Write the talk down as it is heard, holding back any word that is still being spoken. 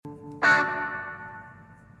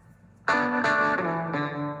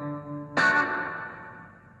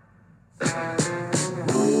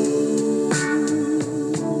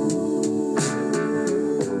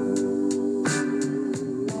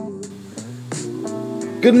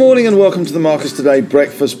Good morning and welcome to the Marcus Today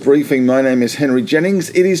Breakfast Briefing. My name is Henry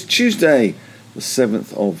Jennings. It is Tuesday, the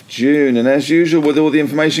 7th of June, and as usual with all the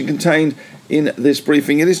information contained in this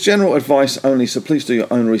briefing, it is general advice only, so please do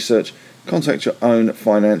your own research. Contact your own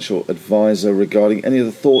financial advisor regarding any of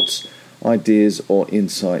the thoughts, ideas or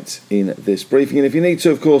insights in this briefing. And if you need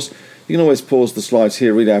to, of course, you can always pause the slides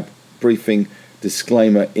here, read our briefing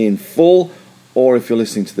disclaimer in full, or if you're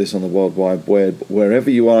listening to this on the World Wide Web,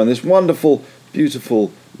 wherever you are in this wonderful,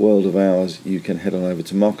 beautiful world of ours, you can head on over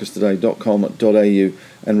to marcustoday.com.au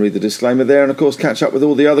and read the disclaimer there, and of course catch up with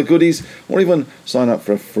all the other goodies, or even sign up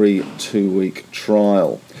for a free 2-week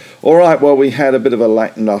trial. Alright, well, we had a bit of a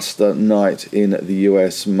lackluster night in the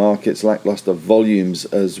US markets, lackluster volumes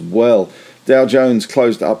as well. Dow Jones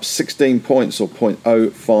closed up 16 points or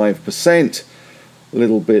 0.05%. A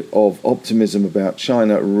little bit of optimism about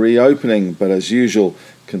China reopening, but as usual,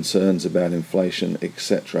 concerns about inflation,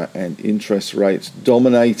 etc., and interest rates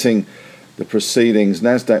dominating the proceedings.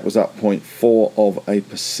 Nasdaq was up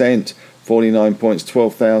 0.4%, 49 points,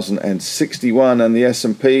 12,061, and the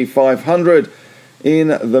S&P 500 in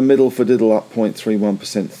the middle for diddle, up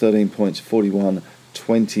 0.31%, 13 points,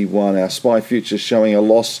 41.21. Our SPY futures showing a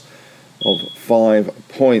loss of 5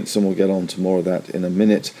 points, and we'll get on to more of that in a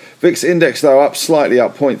minute. VIX index, though, up slightly,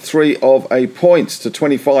 up 0.3 points to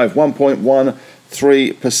 25,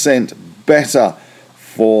 1.13% better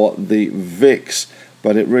for the VIX,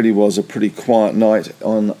 but it really was a pretty quiet night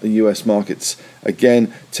on the US markets.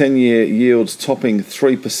 Again, 10-year yields topping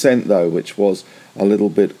 3%, though, which was a little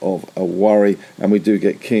bit of a worry, and we do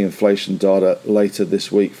get key inflation data later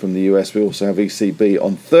this week from the US. We also have ECB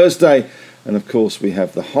on Thursday, and of course we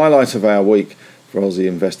have the highlight of our week, for Aussie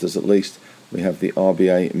investors at least. We have the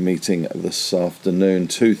RBA meeting this afternoon,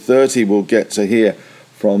 2:30. We'll get to hear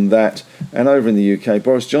from that. And over in the UK,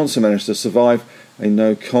 Boris Johnson managed to survive a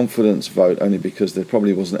no confidence vote, only because there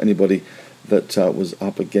probably wasn't anybody that was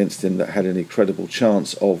up against him that had any credible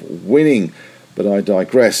chance of winning. But I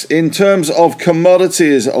digress. In terms of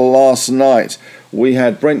commodities last night, we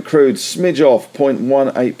had Brent crude smidge off,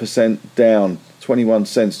 0.18% down, 21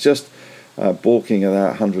 cents, just balking at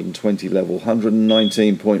that 120 level,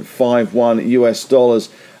 119.51 US dollars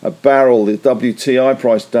a barrel. The WTI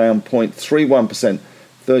price down 0.31%,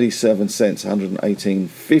 37 cents,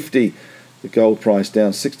 118.50. The gold price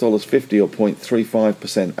down $6.50 or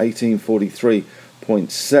 0.35%,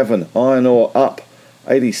 1843.7. Iron ore up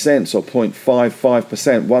 80 cents or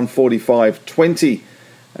 0.55%, 145.20.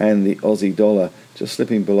 And the Aussie dollar just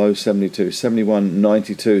slipping below 72,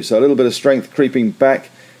 71.92. So a little bit of strength creeping back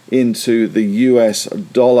into the US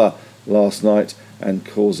dollar last night and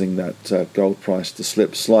causing that gold price to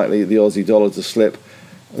slip slightly, the Aussie dollar to slip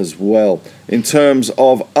as well. In terms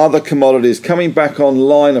of other commodities, coming back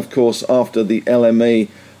online, of course, after the LME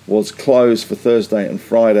was closed for Thursday and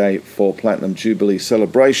Friday for Platinum Jubilee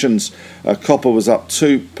celebrations. Copper was up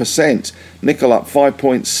 2%, nickel up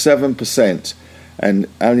 5.7%, and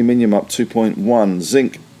aluminium up 2.1%,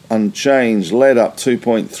 zinc unchanged, lead up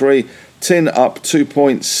 2.3%, tin up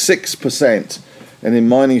 2.6%. And in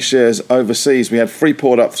mining shares overseas, we had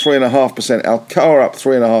Freeport up 3.5%, Alcoa up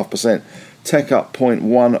 3.5%, Teck up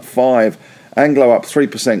 0.15%, Anglo up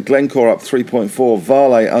 3%, Glencore up 3.4%,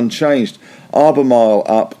 Vale unchanged, Albemarle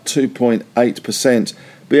up 2.8%,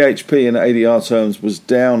 BHP in ADR terms was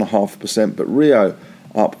down 0.5%, but Rio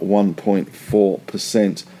up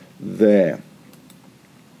 1.4% there.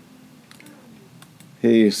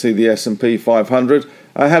 Here you see the S&P 500.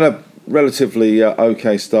 I had a relatively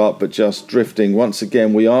okay start, but just drifting. Once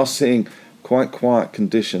again, we are seeing quite quiet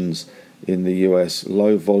conditions in the US,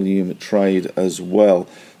 low volume trade as well,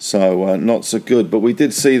 so not so good. But we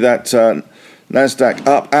did see that Nasdaq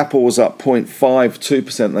up, Apple was up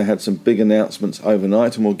 0.52%. They had some big announcements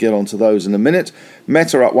overnight, and we'll get onto those in a minute.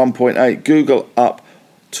 Meta up 1.8%, Google up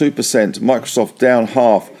 2%, Microsoft down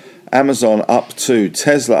 0.5%, Amazon up 2%,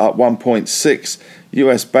 Tesla up 1.6%,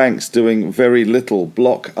 US banks doing very little,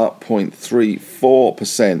 Block up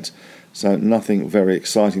 0.34%, so nothing very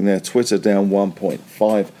exciting there. Twitter down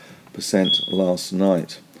 1.5% last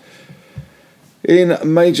night. In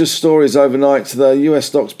major stories overnight, the US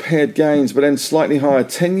stocks paired gains but then slightly higher.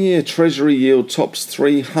 10-year Treasury yield tops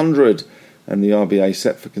 300, and the RBA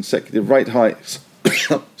set for consecutive rate hikes.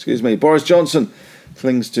 Excuse me. Boris Johnson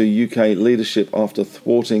clings to UK leadership after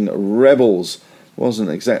thwarting rebels. Wasn't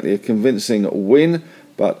exactly a convincing win,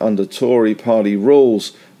 but under Tory party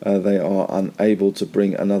rules, they are unable to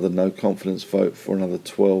bring another no-confidence vote for another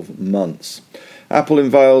 12 months. Apple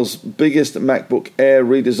unveils biggest MacBook Air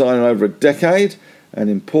redesign in over a decade, and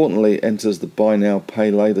importantly enters the buy now,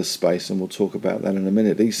 pay later space, and we'll talk about that in a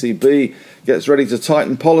minute. ECB gets ready to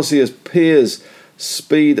tighten policy as peers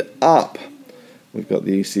speed up. We've got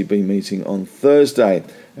the ECB meeting on Thursday.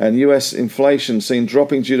 And US inflation seen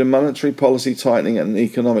dropping due to monetary policy tightening and an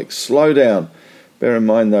economic slowdown. Bear in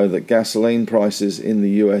mind, though, that gasoline prices in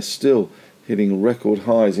the US still hitting record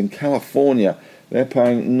highs. In California, they're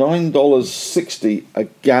paying $9.60 a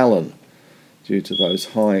gallon due to those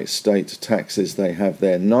high state taxes they have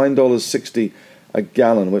there. $9.60 a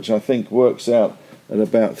gallon, which I think works out at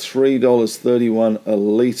about $3.31 a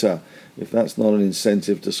litre. If that's not an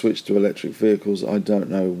incentive to switch to electric vehicles, I don't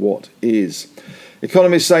know what is.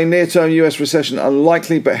 Economists say near-term US recession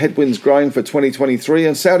unlikely, but headwinds growing for 2023.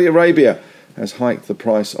 And Saudi Arabia has hiked the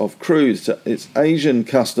price of crude to its Asian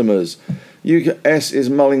customers. US is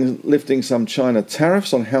mulling lifting some China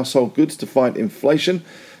tariffs on household goods to fight inflation.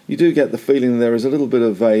 You do get the feeling there is a little bit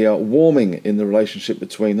of a warming in the relationship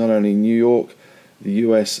between not only New York, the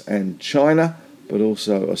US and China, but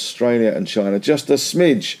also Australia and China. Just a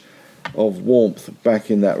smidge of warmth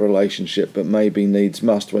back in that relationship, but maybe needs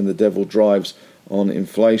must when the devil drives on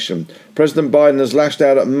inflation. President Biden has lashed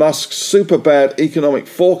out at Musk's super bad economic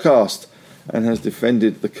forecast and has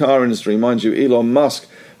defended the car industry. Mind you, Elon Musk,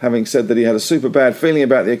 having said that he had a super bad feeling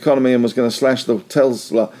about the economy and was going to slash the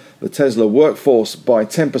Tesla workforce by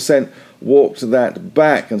 10%, walked that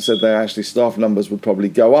back and said that actually staff numbers would probably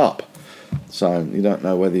go up. So you don't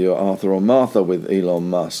know whether you're Arthur or Martha with Elon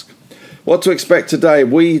Musk. What to expect today?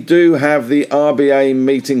 We do have the RBA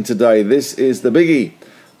meeting today. This is the biggie.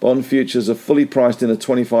 Bond futures are fully priced in a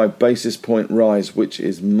 25 basis point rise, which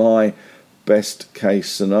is my best case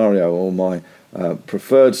scenario, or my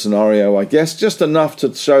preferred scenario, I guess. Just enough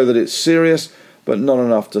to show that it's serious, but not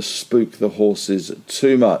enough to spook the horses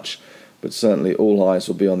too much. But certainly all eyes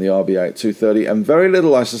will be on the RBA at 2:30, and very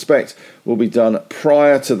little, I suspect, will be done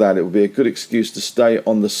prior to that. It will be a good excuse to stay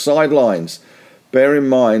on the sidelines. Bear in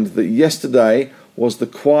mind that yesterday was the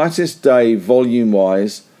quietest day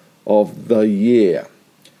volume-wise of the year.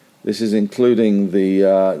 This is including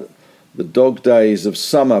the dog days of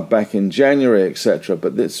summer back in January, etc.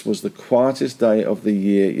 But this was the quietest day of the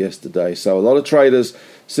year yesterday. So a lot of traders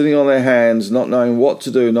sitting on their hands, not knowing what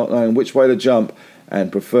to do, not knowing which way to jump,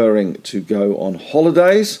 and preferring to go on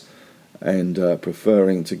holidays and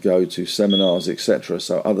preferring to go to seminars, etc.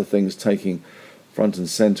 So other things taking front and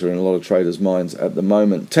centre in a lot of traders' minds at the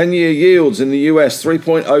moment. 10-year yields in the US,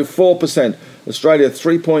 3.04%. Australia,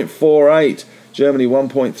 3.48%. Germany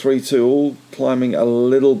 1.32, all climbing a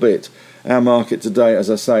little bit. Our market today, as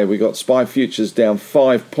I say, we got SPY futures down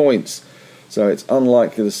 5 points. So it's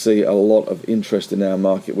unlikely to see a lot of interest in our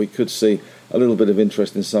market. We could see a little bit of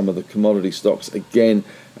interest in some of the commodity stocks again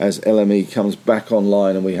as LME comes back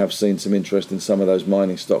online, and we have seen some interest in some of those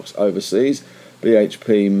mining stocks overseas.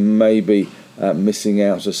 BHP maybe missing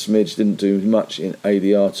out a smidge, didn't do much in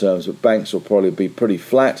ADR terms, but banks will probably be pretty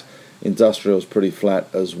flat. Industrial's pretty flat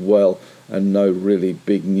as well, and no really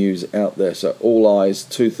big news out there. So all eyes,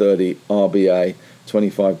 2:30 RBA,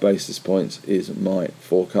 25 basis points is my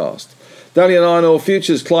forecast. Dalian iron ore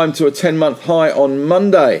futures climbed to a 10-month high on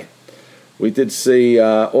Monday. We did see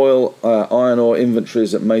iron ore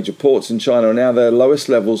inventories at major ports in China are now their lowest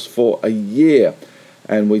levels for a year.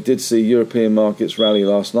 And we did see European markets rally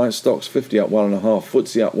last night. Stocks 50 up 1.5,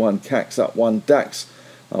 FTSE up 1, CAC up 1, DAX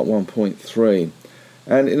up 1.3.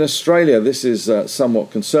 And in Australia, this is somewhat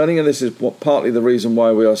concerning, and this is partly the reason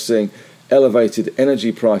why we are seeing elevated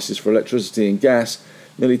energy prices for electricity and gas.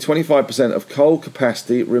 Nearly 25% of coal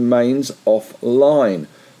capacity remains offline.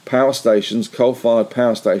 Power stations, coal-fired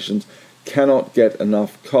power stations, cannot get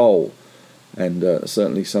enough coal. And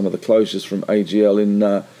certainly some of the closures from AGL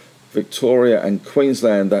in Victoria and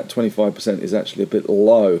Queensland, that 25% is actually a bit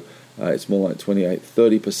low. It's more like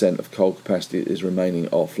 28-30% of coal capacity is remaining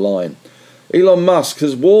offline. Elon Musk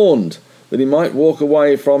has warned that he might walk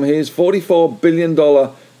away from his $44 billion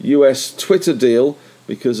US Twitter deal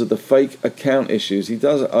because of the fake account issues. He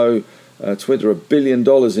does owe Twitter $1 billion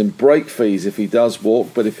in break fees if he does walk,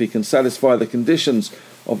 but if he can satisfy the conditions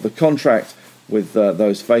of the contract with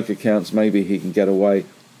those fake accounts, maybe he can get away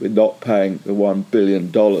with not paying the $1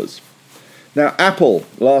 billion. Now, Apple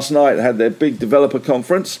last night had their big developer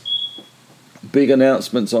conference, big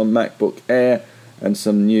announcements on MacBook Air, and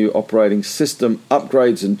some new operating system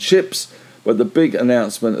upgrades and chips. But the big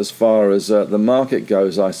announcement as far as the market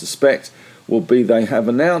goes, I suspect, will be they have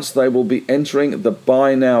announced they will be entering the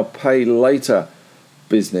buy now, pay later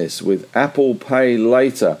business with Apple Pay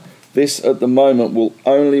Later. This at the moment will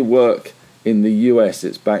only work in the US.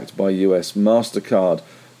 It's backed by US MasterCard,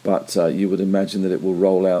 but you would imagine that it will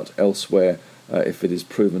roll out elsewhere if it is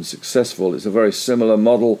proven successful. It's a very similar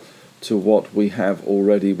model to what we have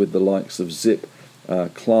already with the likes of Zip,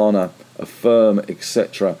 Klarna, Affirm,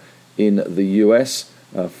 etc. in the US.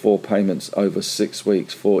 4 payments over 6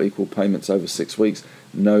 weeks, 4 equal payments over 6 weeks,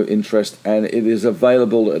 no interest, and it is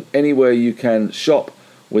available at anywhere you can shop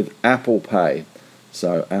with Apple Pay.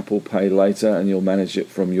 So Apple Pay later, and you'll manage it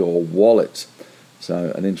from your wallet.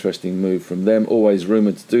 So an interesting move from them, always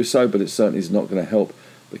rumoured to do so, but it certainly is not going to help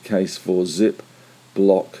the case for Zip,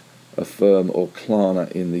 Block, Affirm or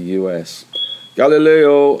Klarna in the US.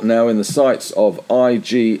 Galileo now in the sights of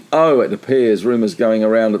IGO. It appears, rumours going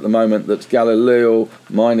around at the moment, that Galileo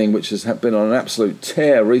Mining, which has been on an absolute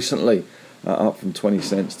tear recently, up from 20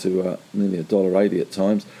 cents to nearly $1.80 at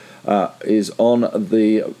times, is on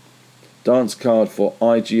the dance card for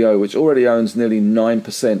IGO, which already owns nearly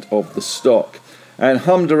 9% of the stock. And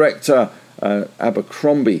Hum director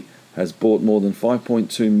Abercrombie has bought more than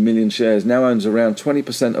 5.2 million shares, now owns around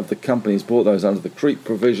 20% of the company. He's bought those under the creep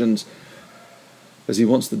provisions, as he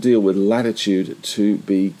wants the deal with Latitude to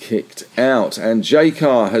be kicked out. And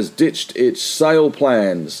Jaycar has ditched its sale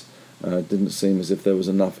plans. Didn't seem as if there was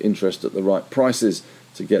enough interest at the right prices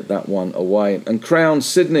to get that one away. And Crown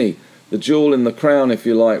Sydney, the jewel in the crown, if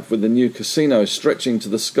you like, with the new casino stretching to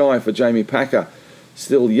the sky for Jamie Packer,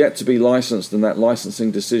 still yet to be licensed, and that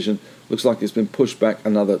licensing decision looks like it's been pushed back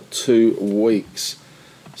another 2 weeks.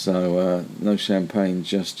 So no champagne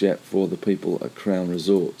just yet for the people at Crown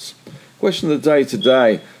Resorts. Question of the day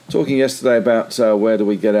today, talking yesterday about where do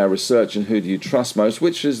we get our research and who do you trust most.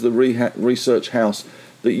 Which is the research house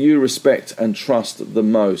that you respect and trust the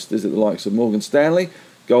most? Is it the likes of Morgan Stanley,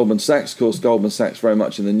 Goldman Sachs? Of course, Goldman Sachs very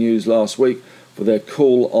much in the news last week for their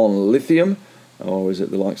call on lithium. Or is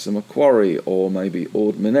it the likes of Macquarie or maybe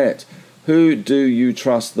Ord Minnett? Who do you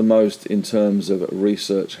trust the most in terms of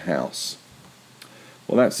research house?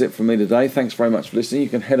 Well, that's it from me today. Thanks very much for listening. You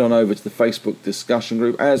can head on over to the Facebook discussion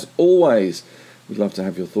group. As always, we'd love to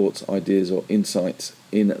have your thoughts, ideas or insights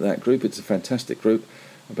in that group. It's a fantastic group,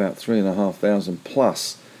 about 3,500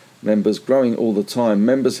 plus members, growing all the time.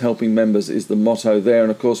 Members helping members is the motto there.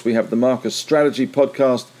 And of course, we have the Marcus Strategy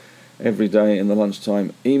podcast every day in the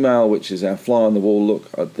lunchtime email, which is our fly on the wall look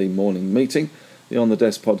at the morning meeting. The On the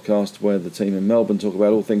Desk podcast, where the team in Melbourne talk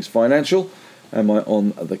about all things financial, and my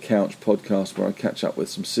On the Couch podcast, where I catch up with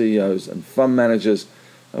some CEOs and fund managers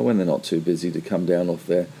when they're not too busy to come down off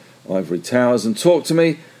their ivory towers and talk to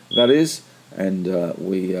me, that is, and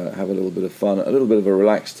we have a little bit of fun, a little bit of a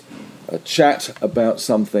relaxed chat about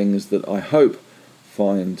some things that I hope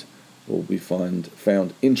will be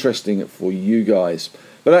found interesting for you guys.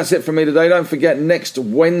 But that's it from me today. Don't forget, next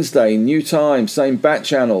Wednesday, new time, same bat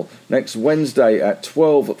channel, next Wednesday at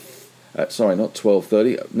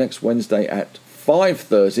 12:30, next Wednesday at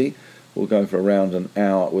 5:30, we'll go for around an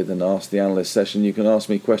hour with an Ask the Analyst session. You can ask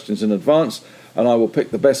me questions in advance, and I will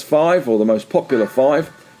pick the best 5 or the most popular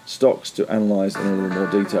 5 stocks to analyse in a little more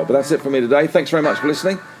detail. But that's it from me today. Thanks very much for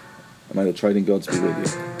listening, and may the trading gods be with you.